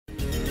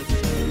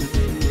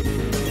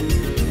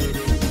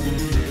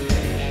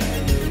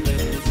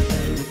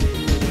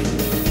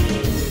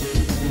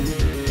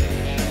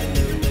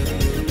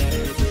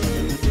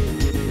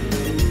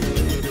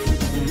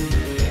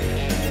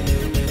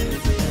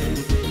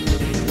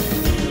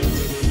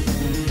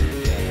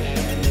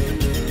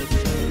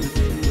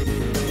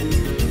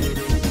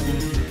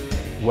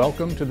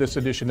Welcome to this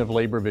edition of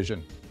Labor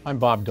Vision. I'm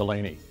Bob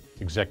Delaney,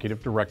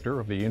 Executive Director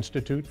of the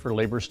Institute for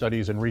Labor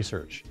Studies and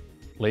Research.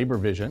 Labor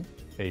Vision,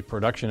 a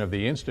production of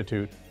the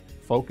Institute,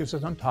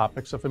 focuses on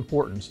topics of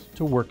importance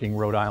to working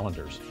Rhode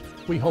Islanders.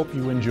 We hope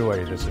you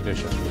enjoy this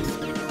edition.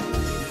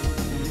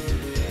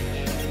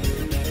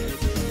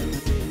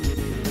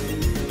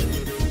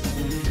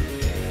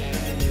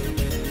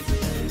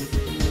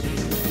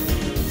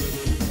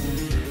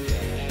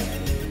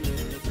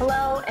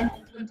 Hello and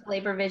welcome to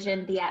Labor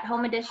Vision, the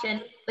at-home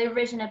edition. Labor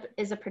Vision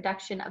is a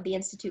production of the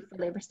Institute for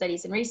Labor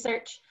Studies and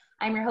Research.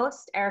 I'm your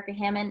host, Erica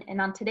Hammond,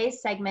 and on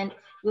today's segment,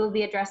 we will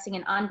be addressing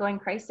an ongoing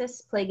crisis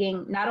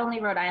plaguing not only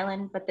Rhode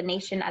Island, but the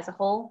nation as a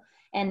whole,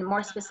 and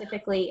more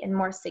specifically and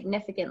more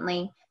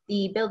significantly,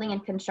 the building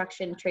and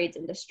construction trades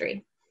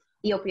industry,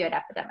 the opioid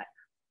epidemic.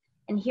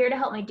 And here to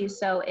help me do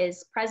so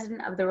is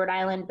President of the Rhode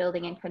Island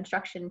Building and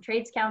Construction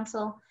Trades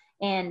Council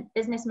and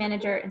Business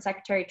Manager and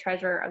Secretary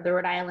Treasurer of the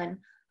Rhode Island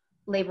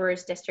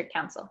Laborers District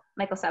Council,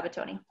 Michael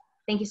Sabatoni.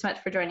 Thank you so much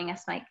for joining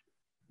us, Mike.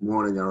 Good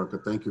morning, Erica.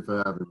 Thank you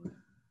for having me.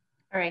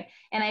 All right,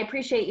 and I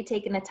appreciate you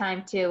taking the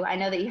time too. I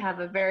know that you have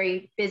a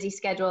very busy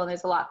schedule and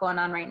there's a lot going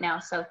on right now,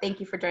 so thank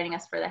you for joining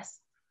us for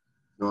this.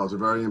 No, it's a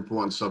very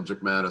important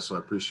subject matter, so I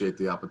appreciate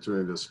the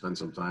opportunity to spend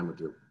some time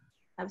with you.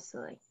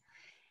 Absolutely.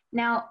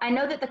 Now, I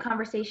know that the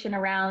conversation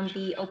around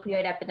the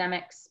opioid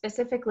epidemic,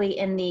 specifically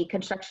in the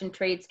Construction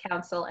Trades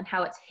Council and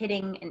how it's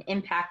hitting and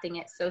impacting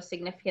it so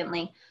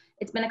significantly,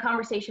 it's been a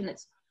conversation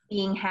that's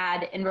being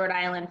had in Rhode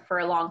Island for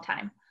a long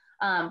time,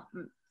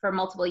 for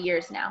multiple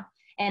years now.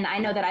 And I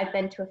know that I've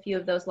been to a few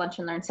of those lunch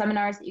and learn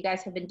seminars that you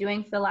guys have been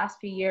doing for the last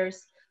few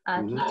years.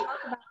 Can you talk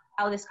about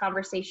how this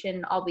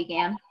conversation all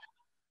began?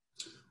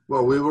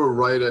 Well, we were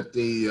right at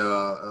the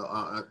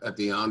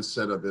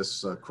onset of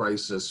this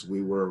crisis.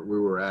 We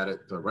were at it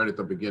right at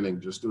the beginning,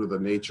 just due to the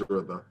nature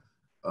of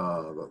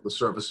the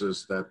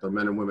services that the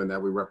men and women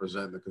that we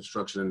represent in the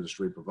construction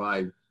industry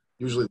provide.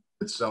 Usually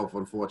itself,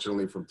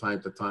 unfortunately, from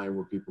time to time,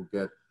 where people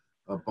get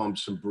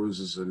bumps and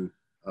bruises, and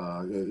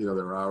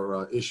there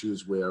are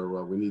issues where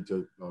we need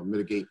to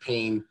mitigate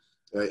pain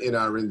in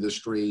our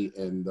industry,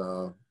 and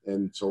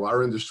so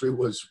our industry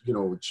was,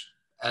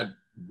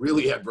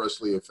 really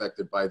adversely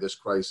affected by this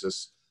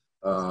crisis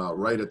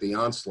right at the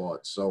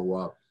onslaught.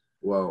 So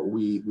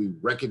we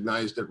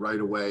recognized it right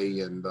away,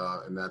 and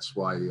that's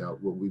why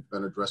we've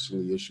been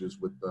addressing the issues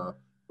with the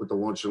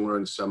lunch and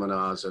learn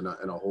seminars and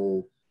a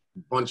whole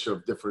bunch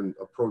of different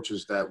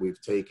approaches that we've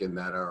taken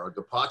that are a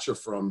departure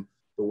from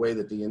the way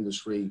that the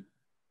industry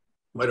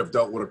might have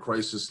dealt with a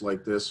crisis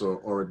like this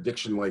or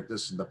addiction like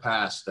this in the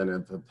past, and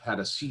have had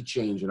a sea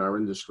change in our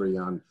industry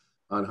on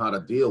how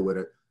to deal with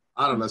it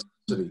out of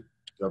necessity,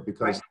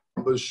 because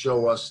numbers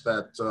show us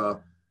that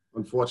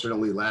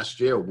unfortunately last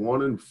year,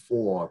 1 in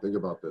 4, think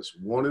about this,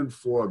 1 in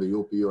 4 of the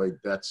opioid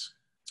deaths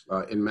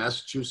in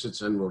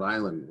Massachusetts and Rhode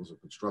Island was a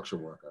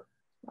construction worker.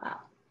 Wow.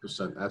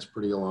 That's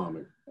pretty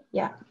alarming.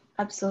 Yeah,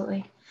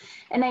 absolutely.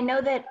 And I know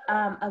that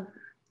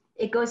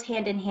it goes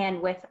hand in hand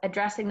with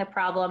addressing the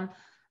problem,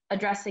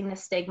 addressing the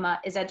stigma,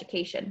 is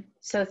education.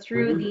 So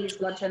through these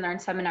lunch and learn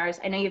seminars,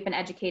 I know you've been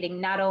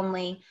educating not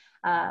only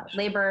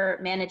labor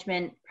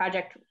management,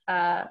 project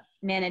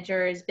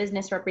managers,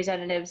 business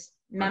representatives,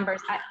 members,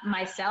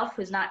 myself,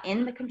 who's not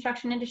in the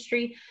construction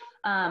industry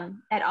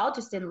at all,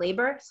 just in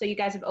labor. So you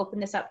guys have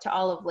opened this up to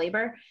all of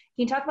labor. Can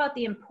you talk about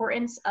the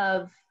importance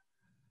of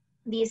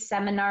these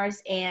seminars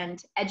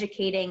and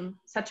educating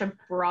such a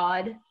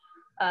broad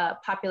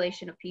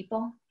population of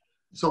people?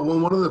 So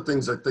one of the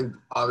things I think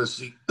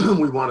obviously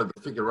we wanted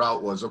to figure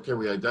out was, okay,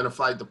 we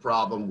identified the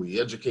problem, we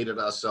educated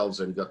ourselves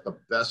and got the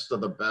best of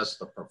the best,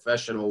 the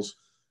professionals,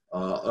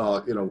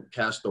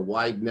 cast a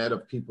wide net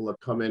of people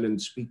that come in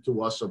and speak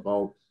to us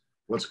about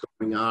what's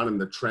going on and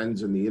the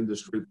trends in the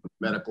industry, from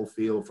the medical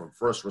field, from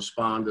first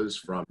responders,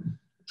 from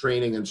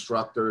training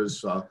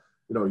instructors,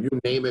 you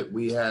name it.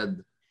 We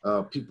had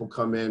people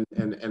come in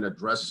and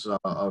address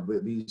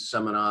these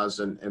seminars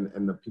and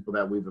the people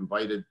that we've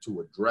invited to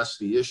address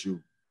the issue.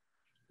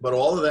 But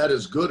all of that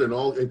is good,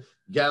 and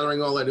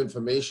gathering all that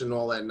information,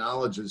 all that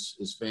knowledge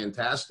is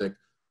fantastic.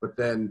 But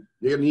then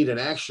you're gonna need an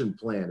action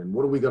plan. And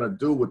what are we gonna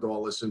do with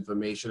all this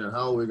information, and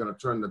how are we gonna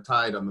turn the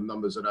tide on the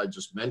numbers that I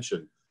just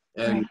mentioned?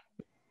 And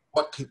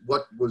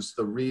what was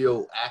the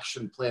real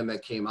action plan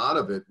that came out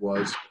of it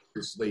was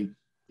the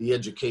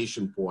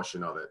education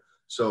portion of it.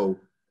 So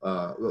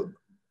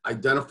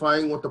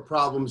identifying what the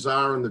problems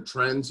are and the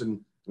trends,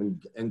 and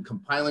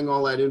compiling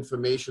all that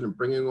information and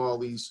bringing all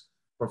these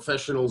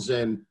professionals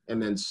in,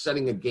 and then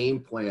setting a game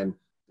plan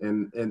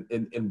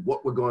and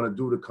what we're going to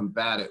do to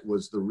combat it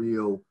was the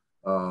real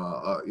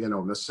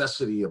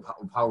necessity of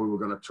how we were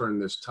going to turn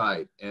this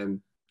tide.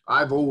 And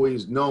I've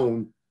always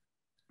known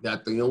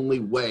that the only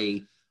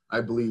way,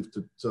 I believe,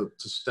 to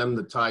stem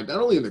the tide,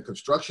 not only in the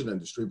construction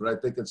industry, but I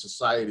think in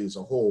society as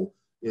a whole,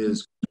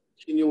 is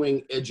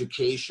continuing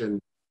education,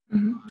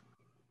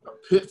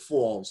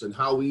 pitfalls, and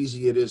how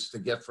easy it is to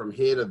get from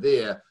here to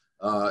there,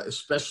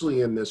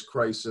 especially in this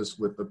crisis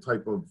with the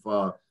type of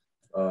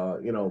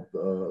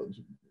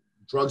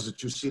drugs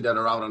that you see that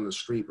are out on the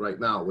street right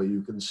now, where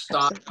you can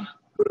stop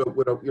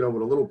with a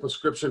little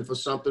prescription for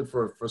something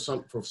for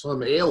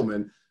some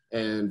ailment,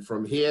 and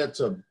from here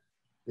to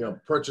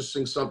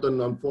purchasing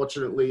something,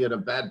 unfortunately, at a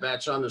bad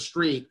batch on the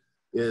street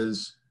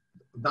is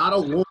not a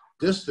long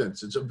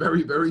distance. It's a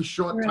very, very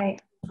short time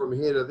from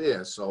here to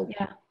there. So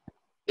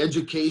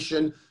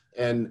education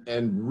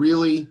and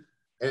really,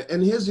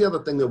 and here's the other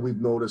thing that we've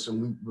noticed,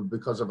 and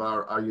because of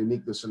our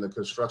uniqueness in the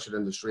construction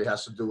industry,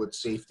 has to do with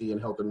safety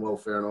and health and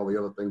welfare and all the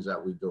other things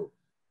that we do.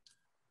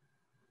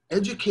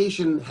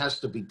 Education has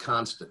to be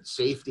constant.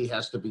 Safety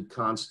has to be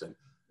constant.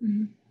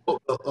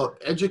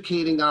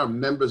 Educating our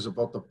members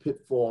about the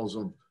pitfalls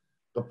of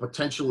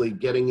potentially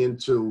getting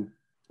into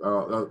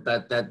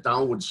that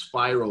downward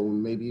spiral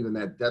and maybe even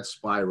that death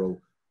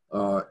spiral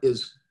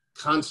is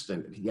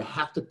constant. You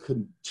have to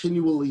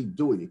continually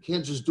do it. You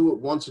can't just do it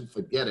once and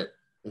forget it.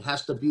 It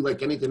has to be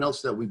like anything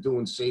else that we do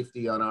in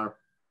safety on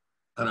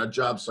our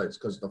job sites,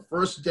 because the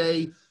first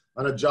day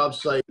on a job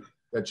site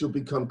that you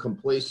become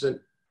complacent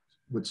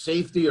with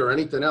safety or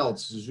anything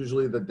else is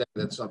usually the day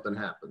that something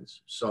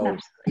happens. So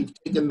we've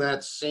taken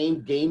that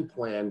same game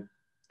plan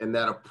and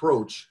that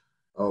approach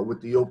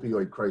with the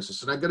opioid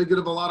crisis. And I got to give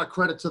a lot of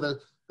credit to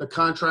the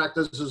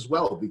contractors as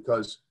well,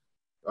 because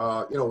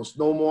it's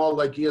no more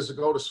like years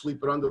ago to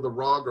sweep it under the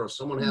rug, or if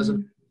someone has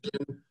an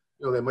addiction,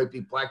 they might be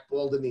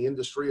blackballed in the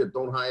industry or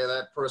don't hire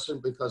that person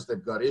because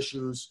they've got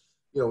issues.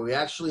 We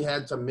actually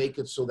had to make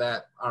it so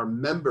that our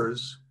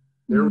members,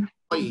 their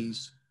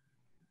employees,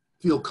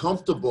 feel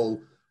comfortable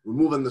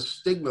removing the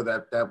stigma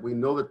that we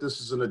know that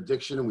this is an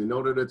addiction, and we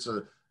know that it's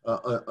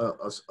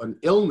an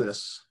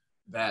illness,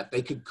 that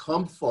they could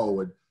come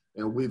forward,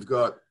 and we've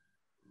got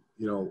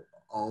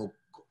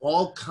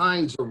all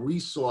kinds of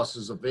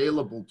resources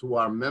available to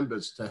our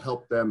members to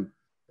help them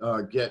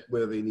get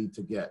where they need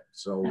to get.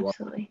 So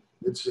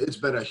it's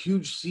been a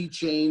huge sea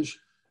change,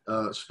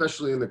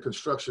 especially in the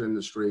construction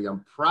industry.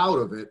 I'm proud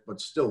of it, but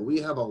still we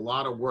have a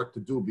lot of work to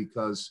do,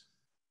 because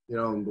the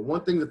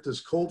one thing that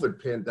this COVID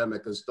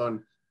pandemic has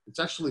done, it's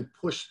actually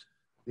pushed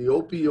the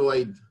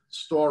opioid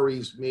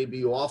stories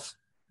maybe off,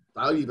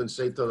 I'll even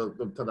say to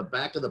the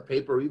back of the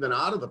paper, even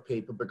out of the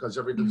paper, because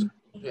everything's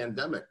a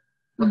pandemic.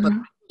 But the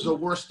numbers are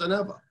worse than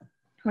ever.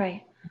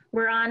 Right.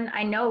 We're on,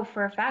 I know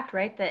for a fact,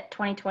 right, that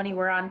 2020,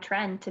 we're on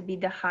trend to be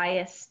the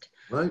highest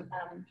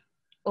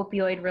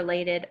opioid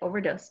related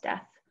overdose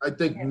death. I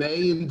think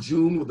May and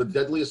June were the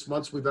deadliest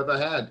months we've ever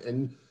had.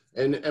 And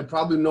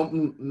probably not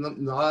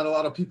a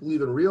lot of people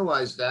even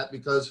realize that,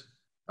 because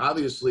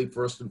obviously,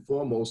 first and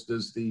foremost,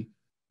 is the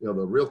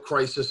real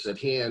crisis at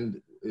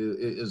hand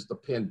is the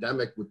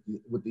pandemic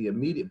with the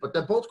immediate, but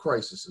they're both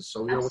crises.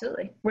 So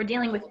absolutely, we're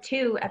dealing with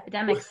two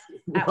epidemics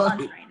at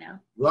once right now.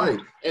 Right,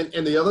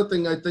 and the other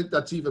thing I think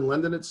that's even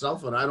lending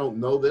itself, and I don't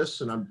know this,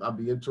 and I'll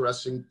be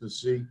interested to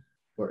see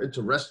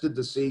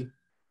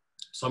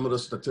some of the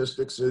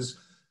statistics, is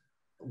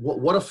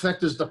what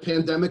effect is the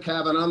pandemic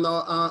having on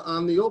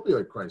the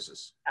opioid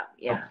crisis? Oh,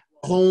 yeah,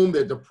 home,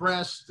 they're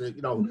depressed.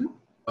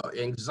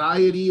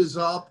 Anxiety is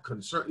up.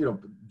 Concern,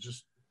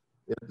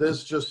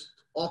 there's just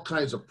all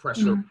kinds of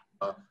pressure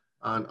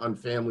on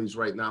families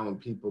right now and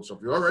people. So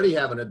if you already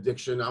have an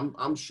addiction,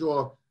 I'm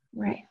sure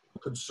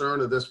concern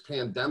of this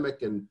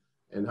pandemic and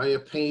how you're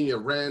paying your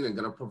rent and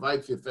going to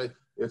provide for your family,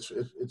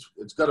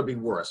 it's got to be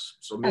worse.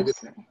 So maybe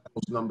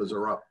those numbers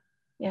are up.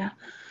 Yeah.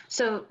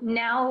 So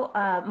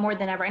now more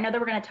than ever, I know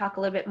that we're going to talk a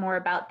little bit more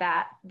about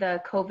that,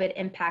 the COVID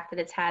impact that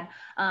it's had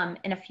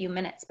in a few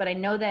minutes, but I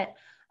know that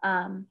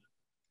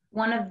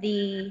one of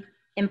the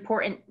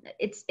important,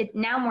 it's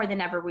now more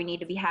than ever, we need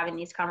to be having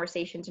these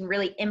conversations and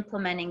really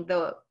implementing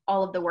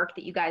all of the work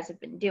that you guys have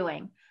been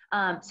doing.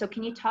 So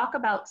can you talk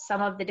about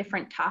some of the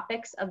different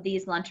topics of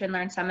these Lunch and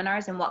Learn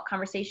seminars and what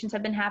conversations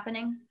have been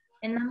happening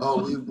in them?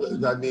 Oh,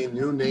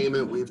 you name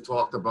it, we've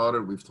talked about it.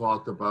 We've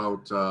talked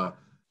about,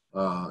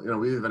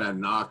 we even had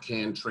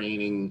Narcan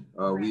training.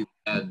 We've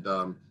had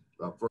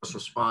first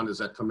responders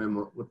that come in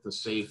with the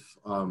safe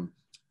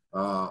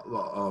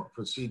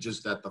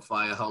procedures that the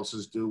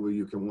firehouses do, where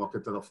you can walk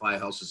into the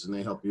firehouses and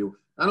they help you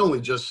not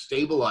only just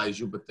stabilize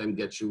you, but then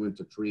get you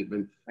into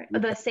treatment. Right.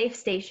 The safe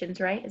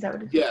stations, right? Is that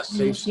what it is? Yeah,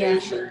 safe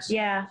stations.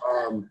 Yeah.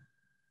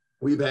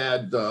 We've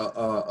had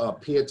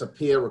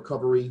peer-to-peer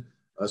recovery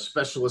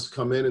specialists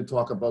come in and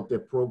talk about their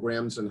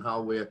programs and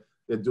how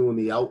they're doing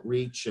the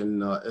outreach,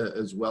 and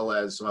as well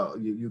as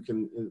you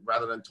can,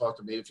 rather than talk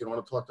to me, if you don't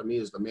want to talk to me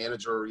as the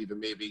manager, or even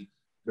maybe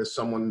there's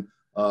someone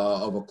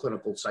of a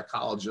clinical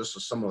psychologist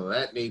or someone of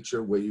that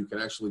nature, where you can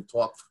actually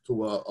talk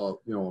to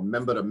a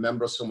member to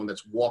member, someone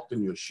that's walked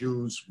in your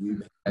shoes.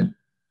 We've had,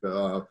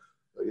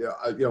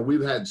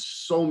 we've had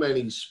so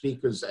many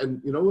speakers,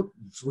 and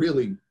what's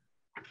really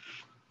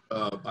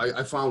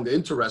I found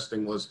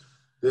interesting was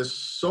there's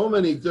so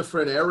many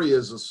different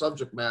areas of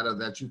subject matter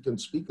that you can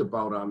speak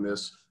about on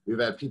this. We've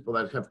had people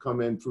that have come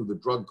in through the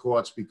drug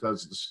courts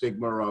because of the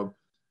stigma of,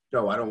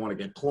 I don't want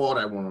to get caught,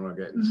 I want to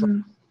get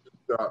in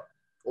trouble.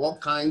 All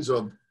kinds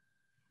of,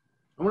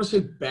 I want to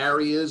say,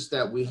 barriers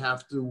that we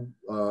have to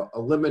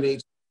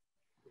eliminate.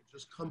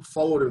 just come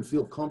forward and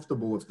feel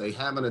comfortable if they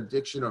have an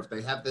addiction or if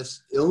they have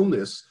this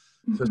illness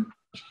to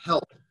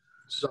help.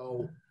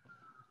 So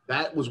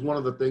that was one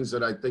of the things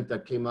that I think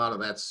that came out of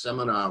that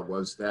seminar,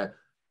 was that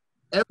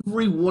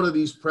every one of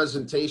these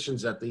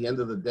presentations at the end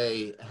of the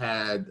day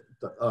had,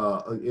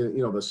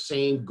 the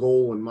same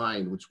goal in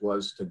mind, which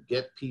was to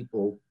get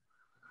people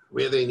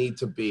where they need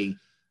to be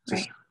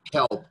to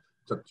help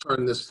to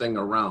turn this thing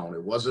around.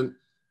 It wasn't,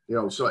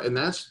 so, and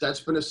that's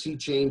been a sea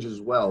change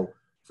as well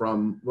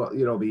from,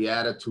 the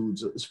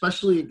attitudes,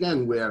 especially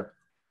again, where,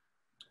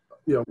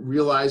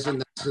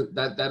 realizing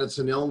that it's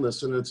an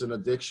illness and it's an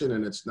addiction,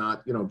 and it's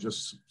not,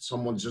 just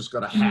someone's just got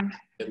to have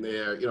it in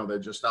there, they're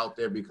just out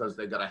there because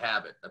they got to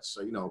have it. That's,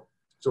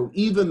 so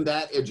even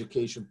that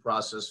education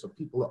process for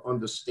people to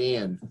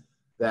understand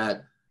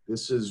that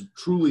this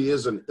truly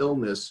is an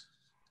illness,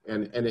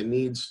 and it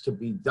needs to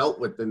be dealt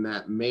with in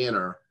that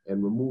manner,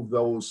 and remove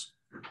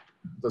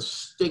the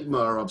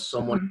stigma of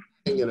someone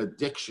having an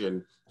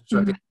addiction, so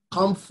they can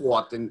come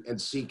forth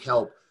and seek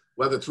help,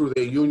 whether through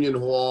their union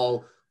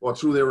hall or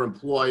through their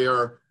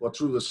employer or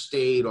through the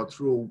state or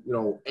through,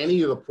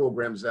 any of the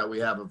programs that we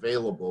have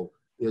available,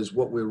 is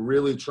what we're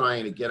really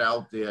trying to get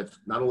out there,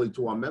 not only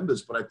to our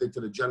members, but I think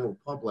to the general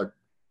public.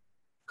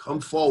 Come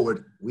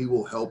forward, we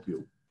will help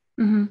you.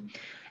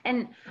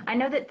 And I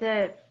know that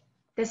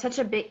there's such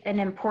an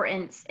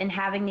importance in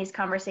having these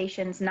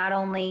conversations, not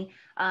only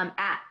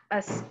at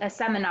a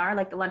seminar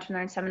like the Lunch and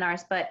Learn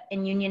seminars, but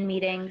in union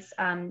meetings,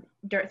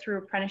 through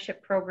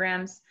apprenticeship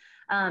programs,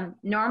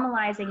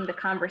 normalizing the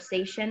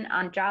conversation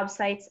on job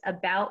sites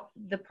about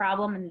the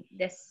problem and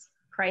this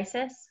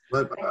crisis.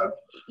 But,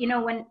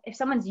 if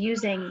someone's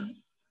using,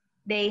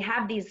 they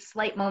have these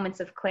slight moments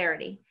of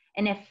clarity,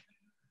 and if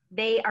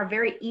they are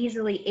very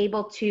easily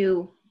able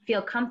to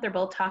feel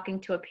comfortable talking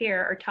to a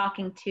peer or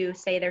talking to,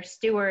 say, their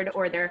steward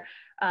or their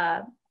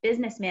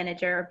business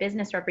manager or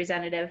business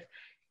representative,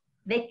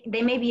 they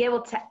may be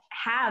able to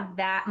have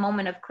that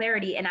moment of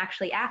clarity and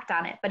actually act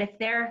on it. But if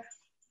they're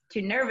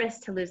too nervous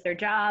to lose their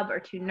job or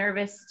too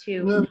nervous to,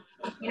 you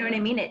know what I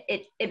mean?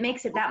 It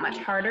makes it that much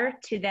harder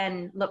to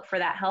then look for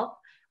that help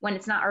when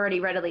it's not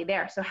already readily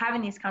there. So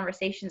having these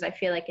conversations, I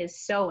feel like, is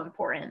so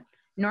important.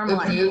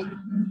 Normalizing.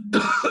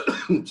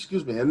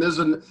 Excuse me. And there's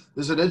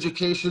an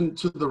education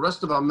to the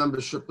rest of our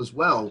membership as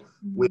well,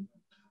 with,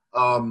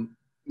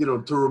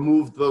 to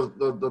remove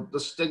the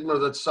stigma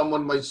that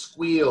someone might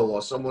squeal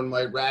or someone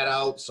might rat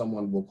out,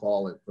 someone will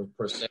call it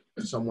per se,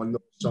 someone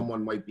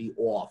might be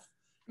off,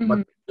 but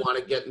they want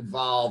to get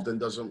involved and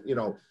doesn't,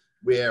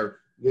 where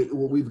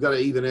we've got to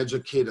even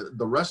educate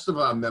the rest of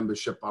our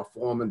membership, our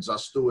foremen, our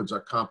stewards, our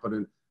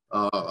competent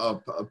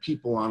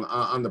people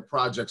on the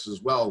projects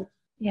as well.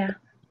 Yeah.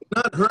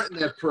 You're not hurting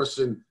that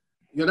person.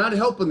 You're not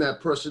helping that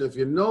person if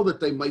you know that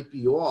they might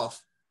be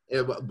off,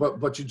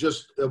 but you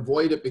just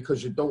avoid it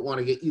because you don't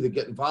want to either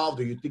get involved,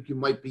 or you think you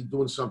might be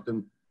doing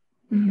something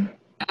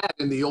bad,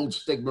 in the old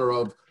stigma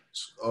of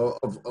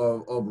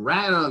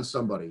rat on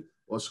somebody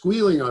or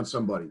squealing on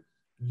somebody.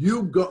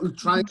 You go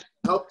try to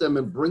help them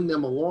and bring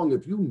them along.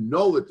 If you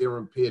know that they're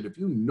impaired, if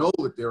you know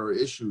that there are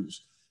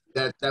issues,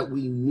 that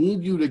we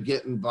need you to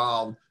get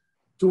involved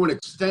to an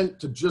extent,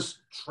 to just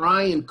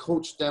try and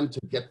coach them to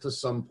get to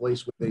some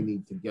place where they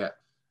need to get.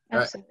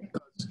 Absolutely.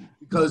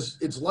 Because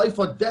it's life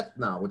or death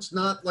now. It's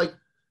not like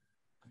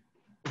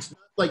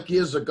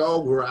years ago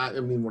where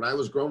when I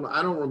was growing up,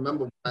 I don't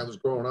remember when I was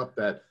growing up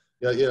that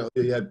you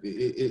had,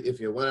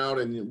 if you went out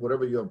and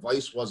whatever your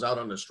vice was out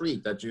on the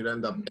street, that you'd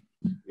end up,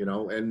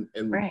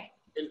 and right.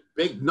 in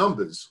big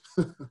numbers.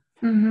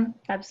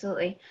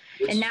 Absolutely.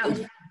 And now,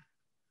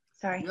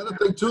 sorry. The other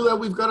thing too that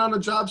we've got on the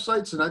job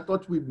sites, and I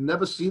thought we'd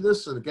never see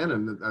this, and again,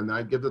 and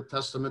I give the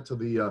testament to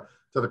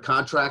the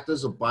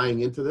contractors of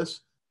buying into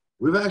this.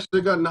 We've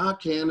actually got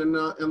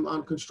Narcan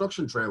on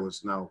construction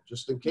trailers now,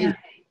 just in case. Yeah.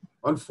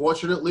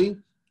 Unfortunately,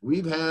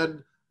 we've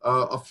had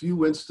a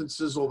few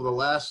instances over the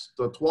last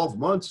 12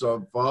 months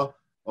of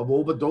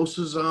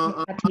overdoses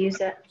on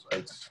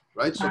sites,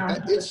 right? So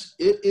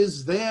it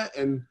is there,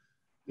 and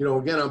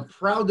again, I'm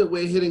proud that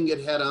we're hitting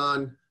it head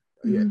on.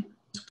 Yeah,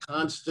 it's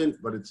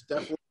constant, but it's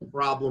definitely a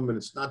problem, and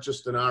it's not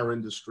just in our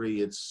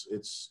industry. It's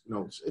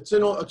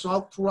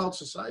all throughout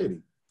society.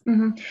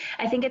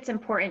 I think it's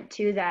important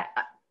too that,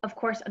 of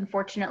course,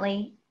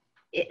 unfortunately,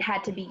 it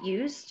had to be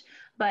used,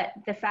 but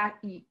the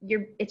fact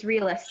it's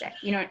realistic.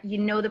 You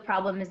know the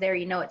problem is there.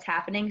 It's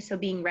happening. So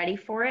being ready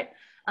for it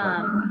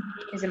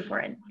is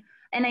important.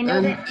 And I know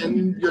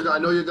I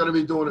know you're going to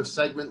be doing a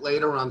segment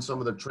later on some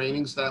of the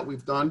trainings that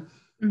we've done.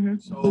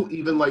 So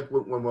even like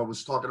when I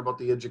was talking about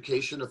the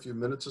education a few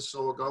minutes or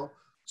so ago.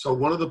 So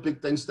one of the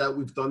big things that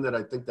we've done that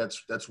I think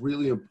that's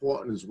really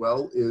important as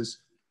well is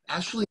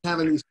actually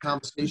having these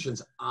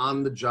conversations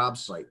on the job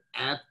site,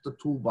 at the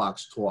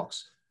toolbox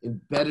talks,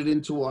 embedded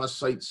into our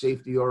site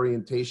safety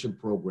orientation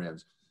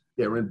programs.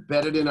 They're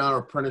embedded in our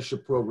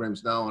apprenticeship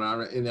programs now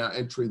in our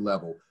entry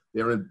level.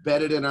 They're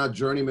embedded in our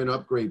journeyman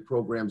upgrade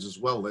programs as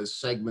well. There's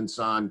segments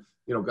on,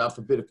 God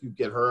forbid if you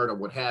get hurt or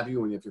what have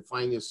you, and if you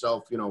find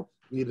yourself, you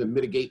need to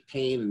mitigate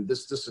pain and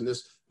this and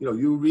this. you know,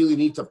 you really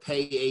need to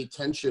pay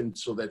attention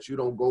so that you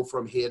don't go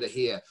from here to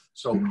here.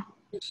 So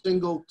every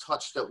single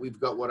touch that we've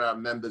got with our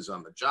members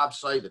on the job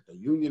site, at the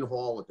union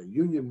hall, at the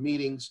union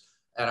meetings,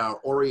 at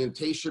our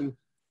orientation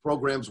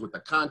programs with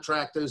the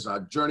contractors, our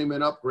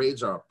journeyman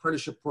upgrades, our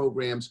apprenticeship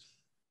programs,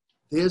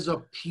 there's a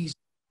piece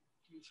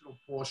of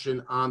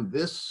portion on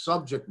this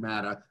subject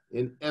matter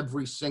in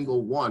every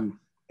single one.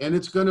 And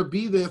it's going to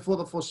be there for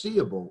the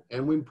foreseeable.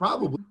 And we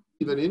probably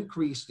even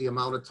increase the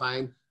amount of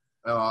time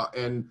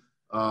and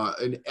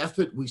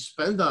effort we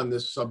spend on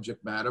this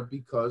subject matter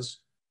because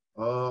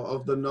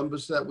of the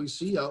numbers that we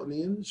see out in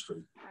the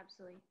industry.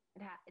 Absolutely.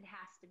 It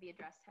has to be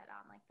addressed head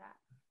on like that,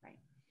 right?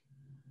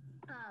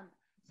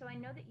 So I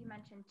know that you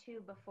mentioned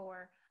too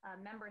before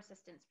member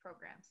assistance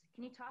programs.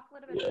 Can you talk a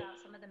little bit about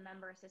some of the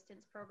member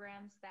assistance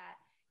programs that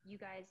you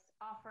guys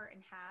offer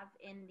and have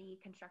in the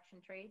construction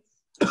trades?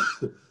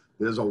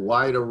 There's a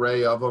wide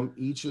array of them.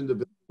 Each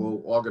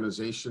individual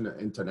organization,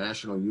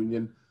 international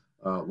union,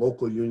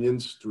 local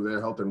unions through their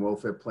health and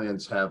welfare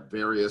plans have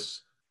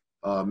various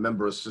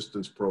member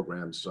assistance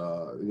programs.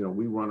 You know,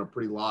 we run a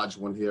pretty large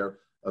one here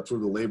through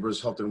the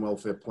Labor's Health and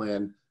Welfare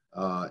Plan.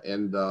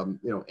 You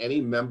know,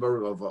 any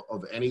member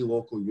of any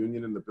local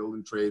union in the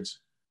building trades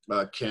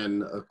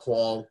can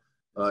call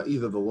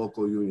either the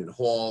local union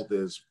hall.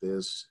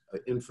 There's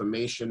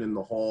information in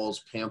the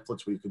halls,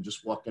 pamphlets where you can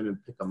just walk in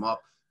and pick them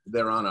up.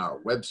 They're on our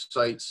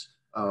websites.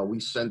 We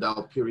send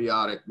out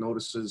periodic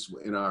notices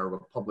in our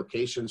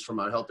publications from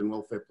our Health and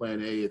Welfare Plan.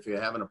 Hey, if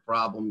you're having a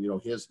problem, you know,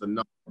 here's the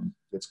number.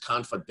 It's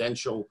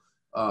confidential.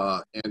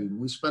 And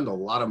we spend a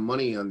lot of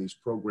money on these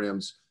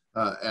programs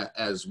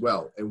as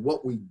well. And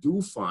what we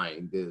do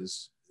find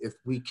is if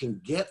we can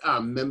get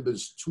our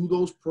members to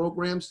those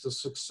programs, the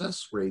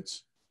success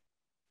rates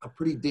are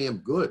pretty damn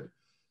good.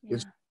 Yeah.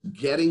 It's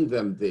getting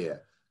them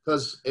there.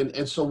 Because,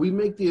 and so we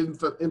make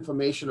the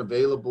information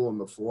available in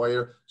the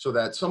foyer so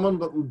that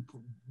someone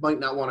might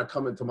not want to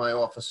come into my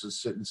office and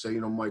sit and say, you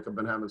know, Mike, I've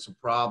been having some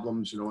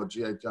problems, you know,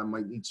 gee, I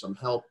might need some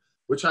help,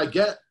 which I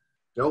get.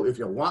 You know, if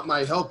you want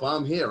my help,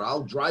 I'm here.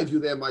 I'll drive you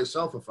there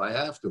myself if I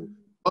have to.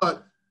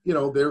 But, you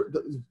know,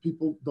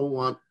 people don't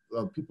want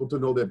people to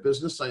know their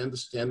business. I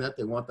understand that.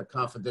 They want the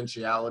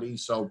confidentiality.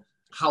 So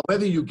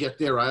however you get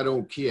there, I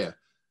don't care.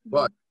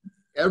 But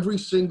every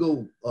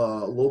single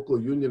local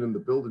union in the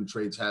building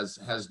trades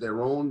has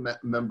their own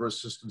member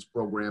assistance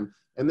program.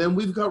 And then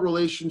we've got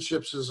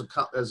relationships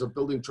as a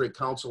building trade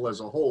council as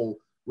a whole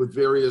with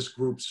various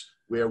groups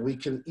where we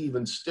can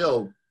even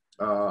still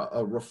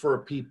refer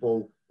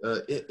people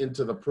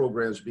into the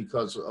programs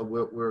because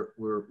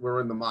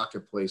we're in the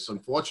marketplace,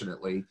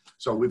 unfortunately.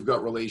 So we've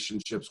got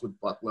relationships with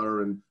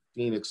Butler and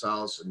Phoenix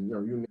House and, you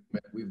know, you name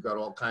it. We've got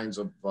all kinds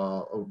of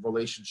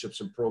relationships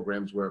and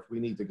programs where if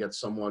we need to get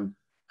someone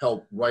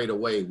help right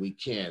away, we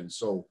can.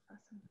 So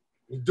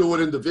we do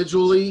it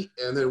individually,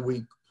 and then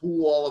we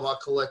pool all of our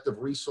collective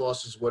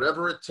resources,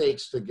 whatever it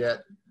takes to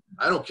get,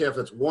 I don't care if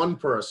it's one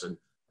person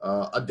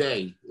a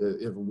day.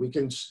 If we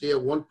can steer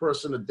one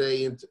person a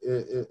day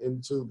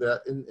into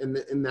that,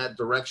 in that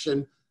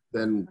direction,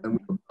 then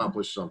we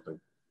accomplish something.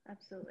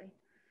 Absolutely.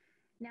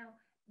 Now,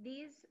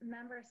 these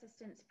member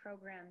assistance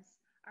programs,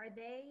 are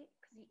they,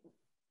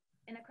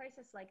 in a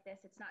crisis like this,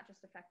 it's not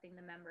just affecting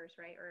the members,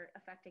 right, or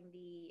affecting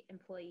the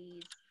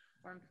employees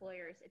or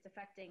employers. It's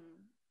affecting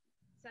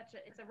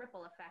it's a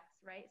ripple effect,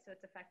 right? So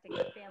it's affecting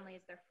their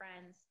families, their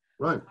friends.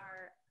 Right.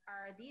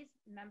 Are these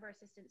member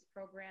assistance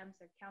programs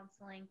or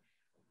counseling,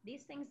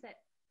 these things that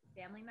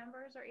family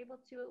members are able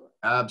to?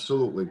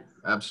 Absolutely,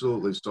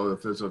 absolutely. So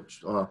if there's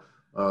a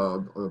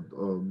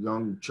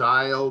young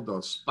child,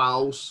 a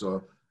spouse,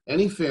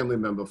 any family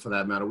member for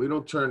that matter, we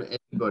don't turn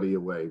anybody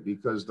away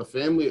because the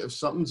family, if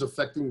something's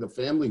affecting the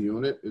family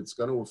unit, it's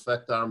going to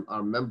affect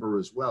our member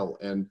as well.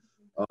 And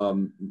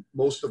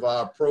most of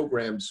our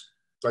programs,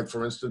 like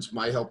for instance,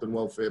 my health and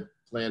welfare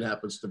plan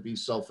happens to be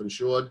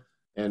self-insured,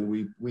 and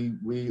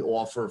we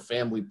offer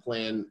family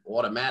plan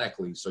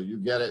automatically. So you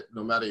get it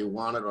no matter you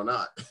want it or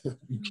not.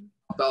 You get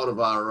out of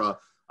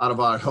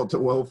our health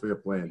and welfare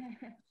plan.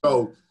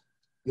 So,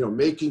 you know,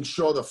 making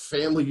sure the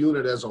family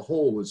unit as a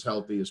whole is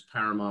healthy is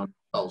paramount.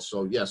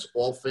 So yes,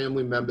 all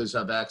family members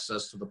have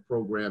access to the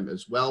program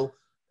as well.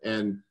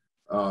 And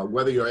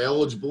whether you're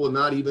eligible or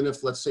not, even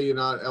if, let's say you're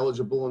not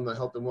eligible in the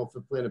health and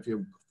welfare plan, if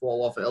you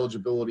fall off of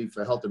eligibility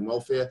for health and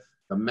welfare,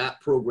 the MAP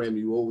program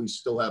you always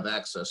still have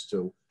access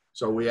to.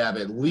 So we have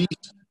at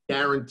least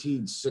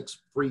guaranteed 6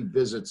 free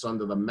visits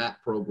under the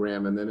MAP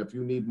program. And then if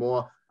you need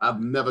more, I've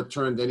never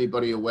turned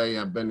anybody away.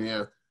 I've been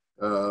here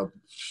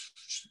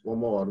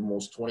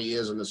almost 20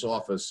 years in this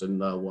office,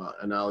 and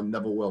I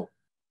never will.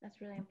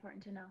 That's really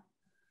important to know.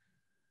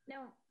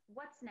 Now,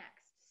 what's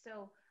next?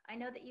 So I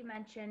know that you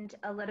mentioned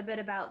a little bit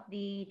about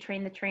the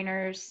train the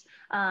trainers,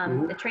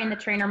 the train the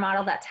trainer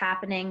model that's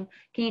happening.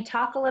 Can you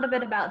talk a little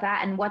bit about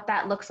that and what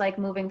that looks like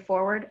moving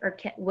forward, or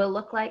will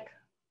look like?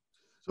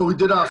 So we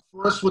did our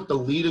first with the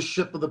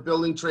leadership of the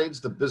building trades,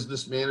 the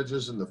business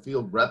managers and the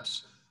field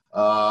reps.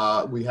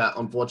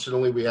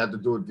 Unfortunately, we had to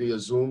do it via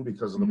Zoom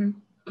because of the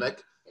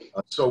pandemic.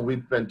 So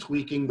we've been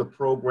tweaking the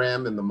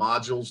program and the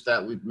modules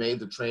that we've made,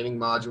 the training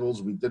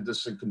modules. We did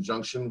this in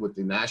conjunction with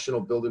the National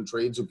Building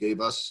Trades, who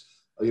gave us,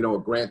 you know, a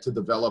grant to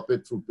develop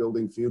it through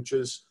Building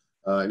Futures,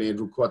 and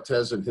Andrew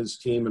Cortez and his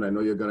team. And I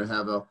know you're going to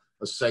have a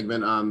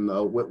segment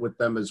on with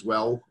them as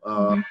well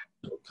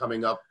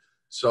coming up.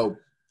 So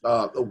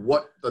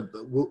what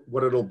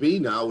it'll be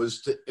now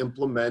is to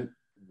implement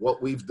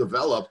what we've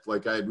developed,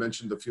 like I had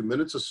mentioned a few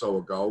minutes or so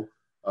ago,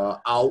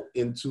 out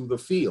into the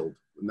field.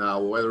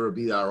 Now, whether it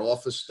be our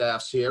office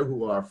staffs here,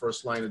 who are our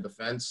first line of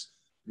defense,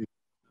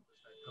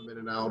 come in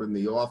and out in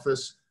the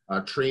office,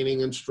 our training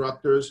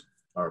instructors,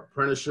 our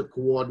apprenticeship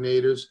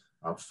coordinators,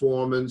 our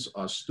foremans,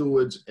 our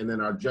stewards, and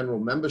then our general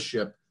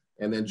membership,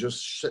 and then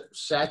just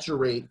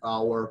saturate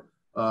our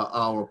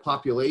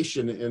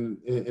population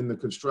in the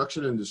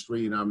construction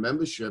industry and our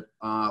membership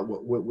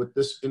with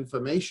this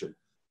information.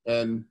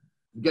 And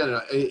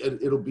again,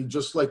 it'll be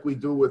just like we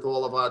do with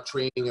all of our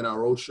training and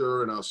our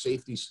OSHA and our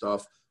safety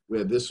stuff,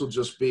 where this will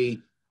just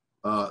be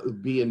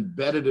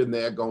embedded in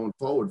there going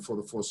forward for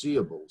the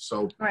foreseeable.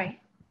 So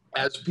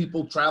as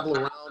people travel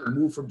around and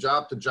move from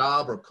job to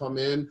job, or come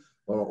in,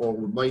 or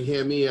might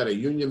hear me at a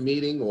union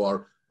meeting,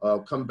 or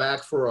come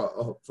back for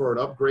an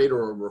upgrade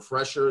or a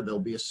refresher, there'll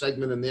be a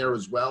segment in there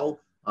as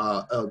well.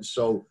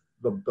 So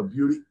the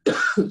beauty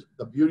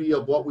the beauty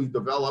of what we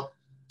develop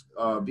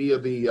via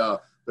the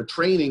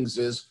trainings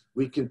is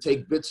we can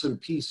take bits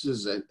and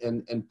pieces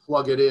and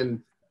plug it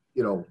in,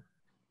 you know,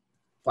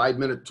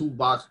 5-minute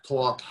toolbox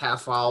talk,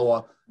 half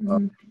hour,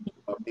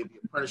 maybe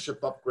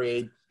apprenticeship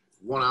upgrade,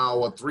 1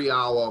 hour, 3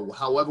 hour,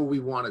 however we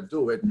want to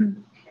do it,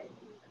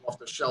 off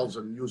the shelves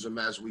and use them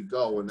as we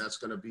go. And that's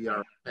going to be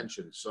our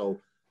intention. So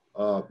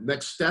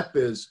next step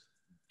is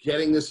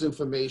getting this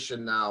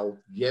information now,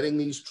 getting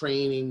these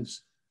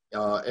trainings,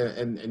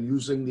 and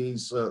using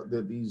these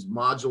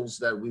modules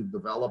that we've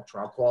developed.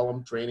 I'll call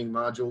them training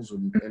modules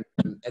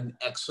and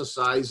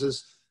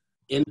exercises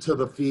into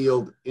the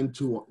field,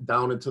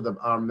 down into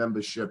our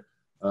membership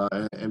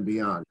and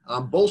beyond.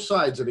 On both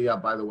sides of the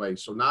by the way.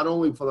 So not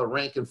only for the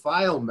rank and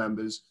file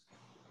members,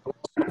 but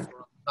also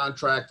for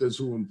contractors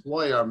who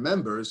employ our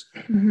members,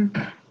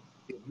 the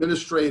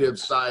administrative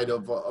side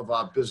of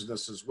our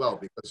business as well,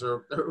 because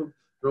there are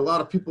a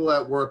lot of people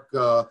that work,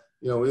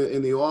 you know,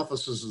 in the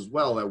offices as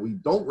well that we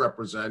don't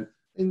represent.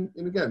 And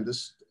again,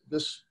 this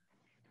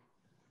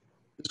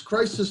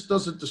crisis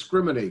doesn't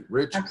discriminate,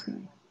 Rich.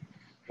 Absolutely.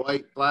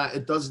 White, black,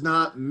 it does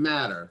not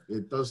matter.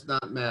 It does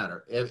not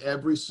matter.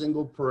 Every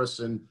single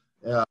person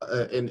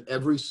in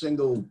every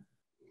single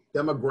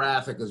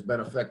demographic has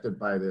been affected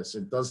by this.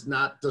 It does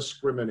not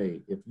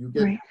discriminate. If you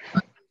get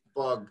a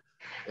bug,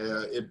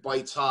 it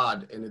bites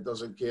hard, and it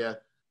doesn't care.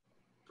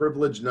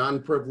 Privilege,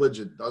 non-privilege,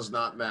 it does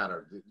not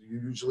matter. You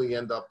usually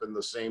end up in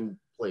the same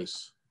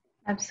place.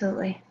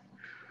 Absolutely.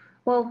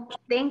 Well,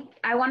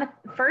 I want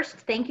to first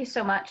thank you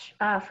so much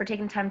for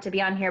taking the time to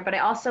be on here, but I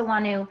also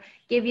want to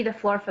give you the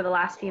floor for the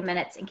last few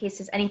minutes in case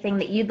there's anything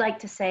that you'd like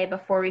to say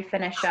before we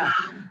finish up.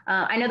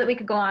 I know that we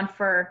could go on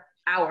for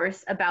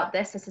hours about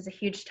this. This is a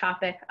huge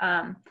topic,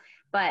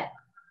 but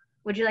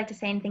would you like to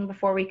say anything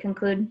before we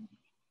conclude?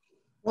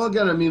 Well,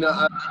 again, I mean,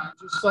 I'd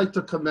just like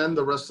to commend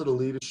the rest of the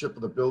leadership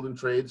of the building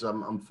trades.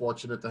 I'm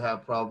fortunate to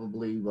have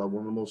probably one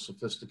of the most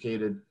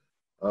sophisticated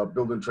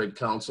building trade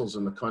councils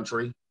in the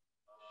country.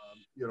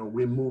 You know,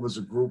 we move as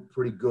a group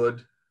pretty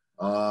good,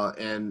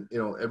 and you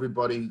know,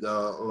 everybody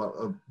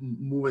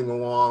moving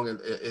along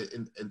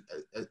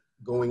and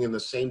going in the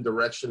same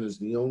direction is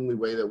the only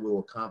way that we'll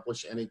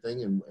accomplish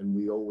anything, and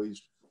we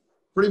always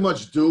pretty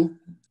much do,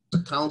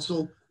 the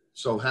council.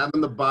 So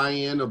having the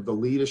buy-in of the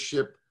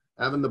leadership,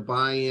 having the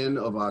buy-in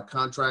of our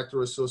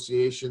contractor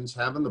associations,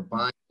 having the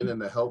buy-in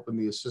and the help and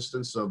the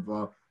assistance of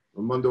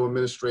Raimondo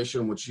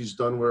administration, what she's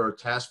done with our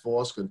task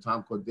force, and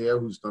Tom Cordair,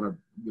 who's done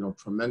a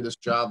tremendous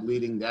job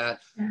leading that,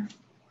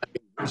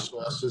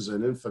 resources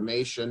and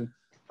information.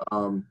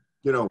 You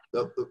know,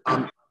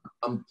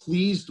 I'm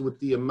pleased with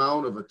the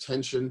amount of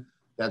attention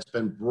that's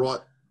been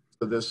brought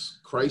to this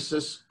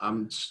crisis.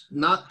 I'm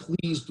not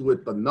pleased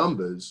with the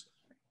numbers,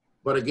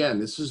 but again,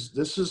 this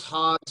is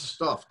hard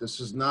stuff. This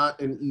is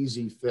not an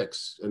easy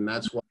fix, and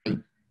that's why,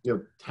 you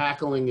know,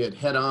 tackling it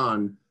head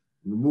on,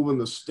 removing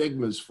the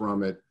stigmas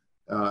from it,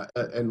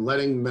 and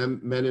letting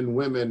men and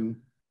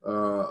women,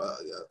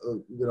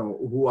 you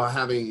know, who are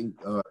having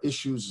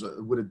issues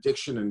with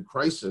addiction and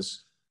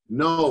crisis,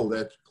 know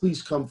that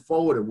please come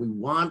forward, and we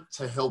want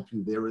to help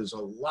you. There is a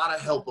lot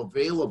of help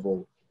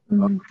available.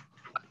 I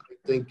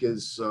think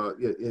is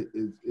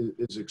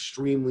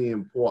extremely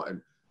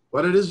important,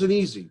 but it isn't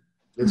easy.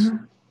 It's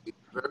a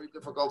very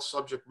difficult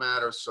subject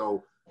matter.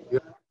 So, you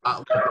know,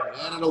 I've been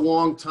at it a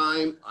long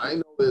time. I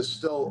know there's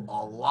still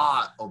a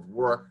lot of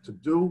work to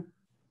do.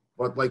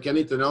 But like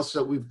anything else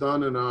that we've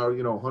done in our,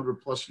 you know,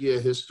 100+ year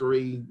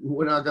history,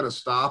 we're not going to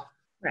stop.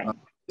 Right.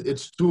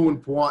 It's too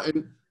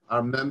important.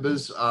 Our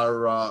members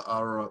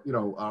are you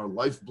know, our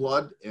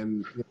lifeblood,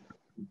 and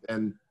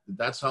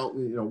that's how,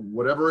 you know,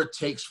 whatever it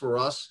takes for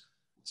us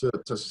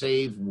to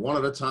save one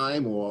at a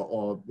time,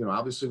 or you know,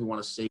 obviously we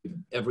want to save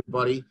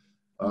everybody.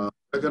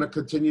 they're going to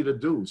continue to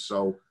do.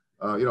 So,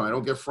 you know, I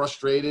don't get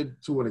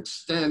frustrated to an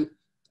extent.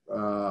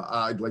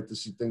 I'd like to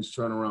see things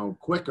turn around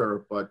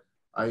quicker, but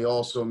I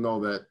also know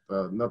that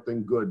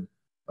nothing good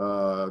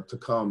to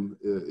come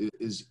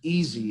is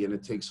easy, and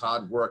it takes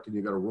hard work, and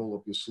you got to roll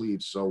up your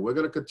sleeves. So we're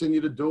going to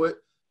continue to do it,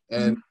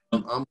 and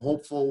I'm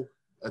hopeful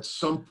at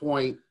some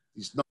point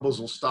these numbers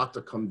will start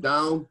to come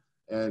down.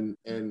 And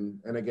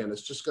again,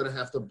 it's just going to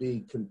have to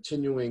be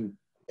continuing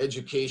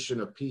education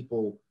of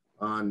people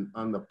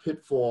on the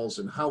pitfalls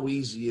and how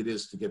easy it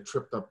is to get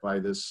tripped up by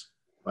this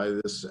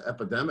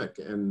epidemic,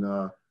 and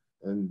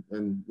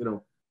you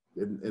know,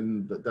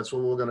 and that's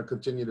what we're going to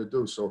continue to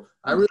do. So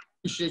I really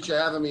appreciate you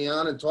having me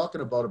on and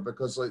talking about it,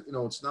 because, like, you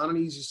know, it's not an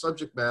easy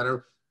subject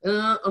matter,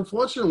 and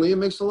unfortunately, it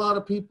makes a lot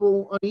of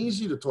people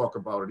uneasy to talk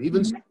about it,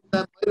 even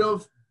that might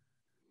have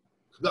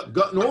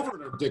gotten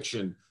over an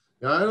addiction.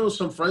 You know, I know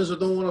some friends that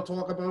don't want to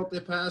talk about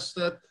their past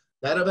that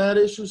have had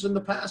issues in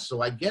the past.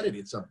 So I get it.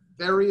 It's a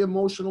very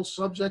emotional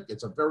subject.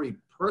 It's a very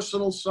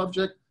personal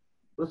subject,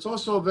 but it's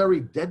also a very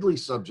deadly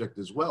subject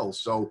as well.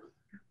 So,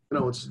 you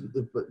know,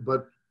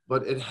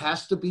 but it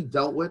has to be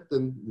dealt with.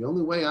 And the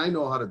only way I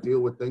know how to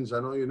deal with things,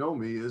 I know you know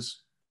me,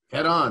 is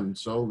head on.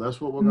 So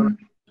that's what we're going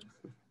to do.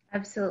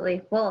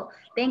 Absolutely. Well,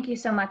 thank you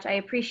so much. I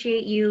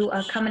appreciate you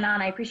coming on.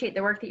 I appreciate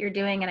the work that you're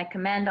doing, and I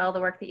commend all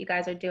the work that you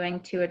guys are doing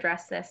to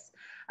address this.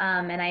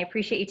 And I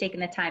appreciate you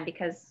taking the time,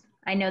 because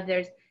I know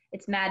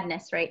it's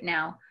madness right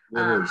now.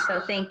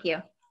 So thank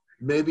you.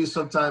 Maybe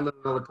sometime in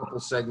another couple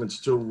of segments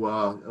too,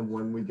 and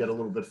when we get a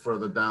little bit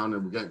further down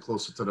and we're getting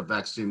closer to the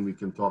vaccine, we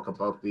can talk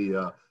about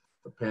the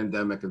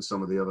pandemic and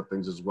some of the other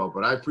things as well.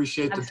 But I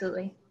appreciate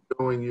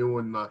doing you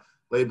and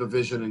Labor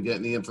Vision and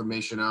getting the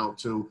information out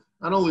to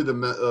not only the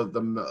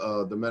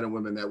men and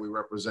women that we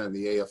represent,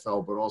 the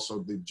AFL, but also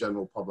the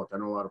general public. I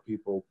know a lot of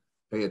people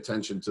pay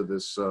attention to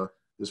this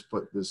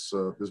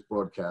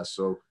broadcast,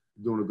 so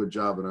you're doing a good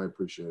job, and I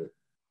appreciate it.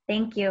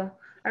 Thank you.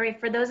 All right,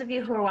 for those of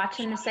you who are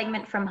watching this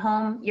segment from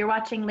home, you're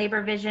watching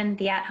Labor Vision,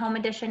 the at-home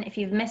edition. If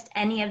you've missed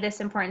any of this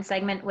important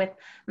segment with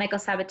Michael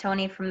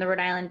Sabatoni from the Rhode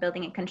Island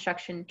Building and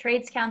Construction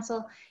Trades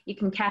Council, you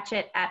can catch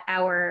it at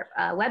our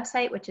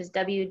website, which is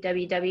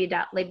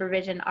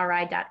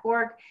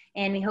www.laborvisionri.org.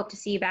 And we hope to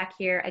see you back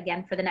here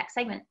again for the next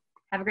segment.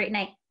 Have a great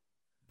night.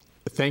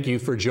 Thank you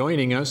for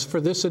joining us for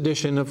this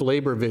edition of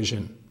Labor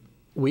Vision.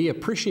 We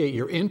appreciate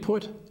your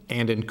input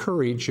and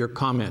encourage your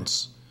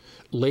comments.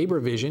 Labor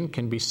Vision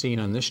can be seen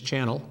on this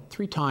channel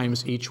 3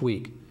 times each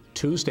week: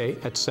 Tuesday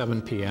at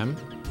 7 p.m.,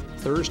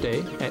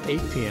 Thursday at 8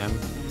 p.m.,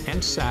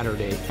 and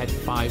Saturday at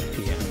 5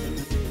 p.m.